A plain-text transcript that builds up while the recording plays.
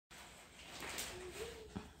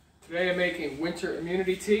Today I'm making winter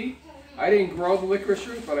immunity tea. I didn't grow the licorice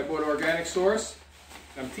root, but I bought an organic source.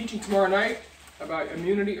 I'm teaching tomorrow night about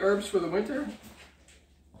immunity herbs for the winter.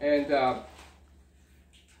 And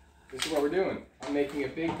this is what we're doing. I'm making a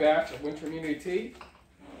big batch of winter immunity tea.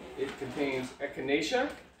 It contains echinacea,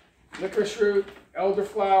 licorice root,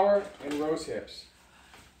 elderflower, and rose hips.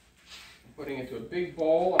 I'm putting it into a big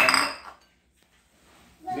bowl and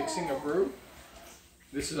I'm mixing a brew.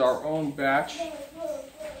 This is our own batch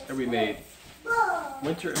that we made.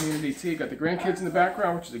 Winter immunity tea. Got the grandkids in the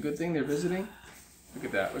background, which is a good thing. They're visiting. Look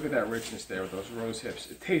at that. Look at that richness there with those rose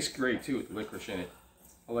hips. It tastes great too with the licorice in it.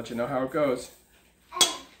 I'll let you know how it goes.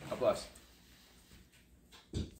 God bless.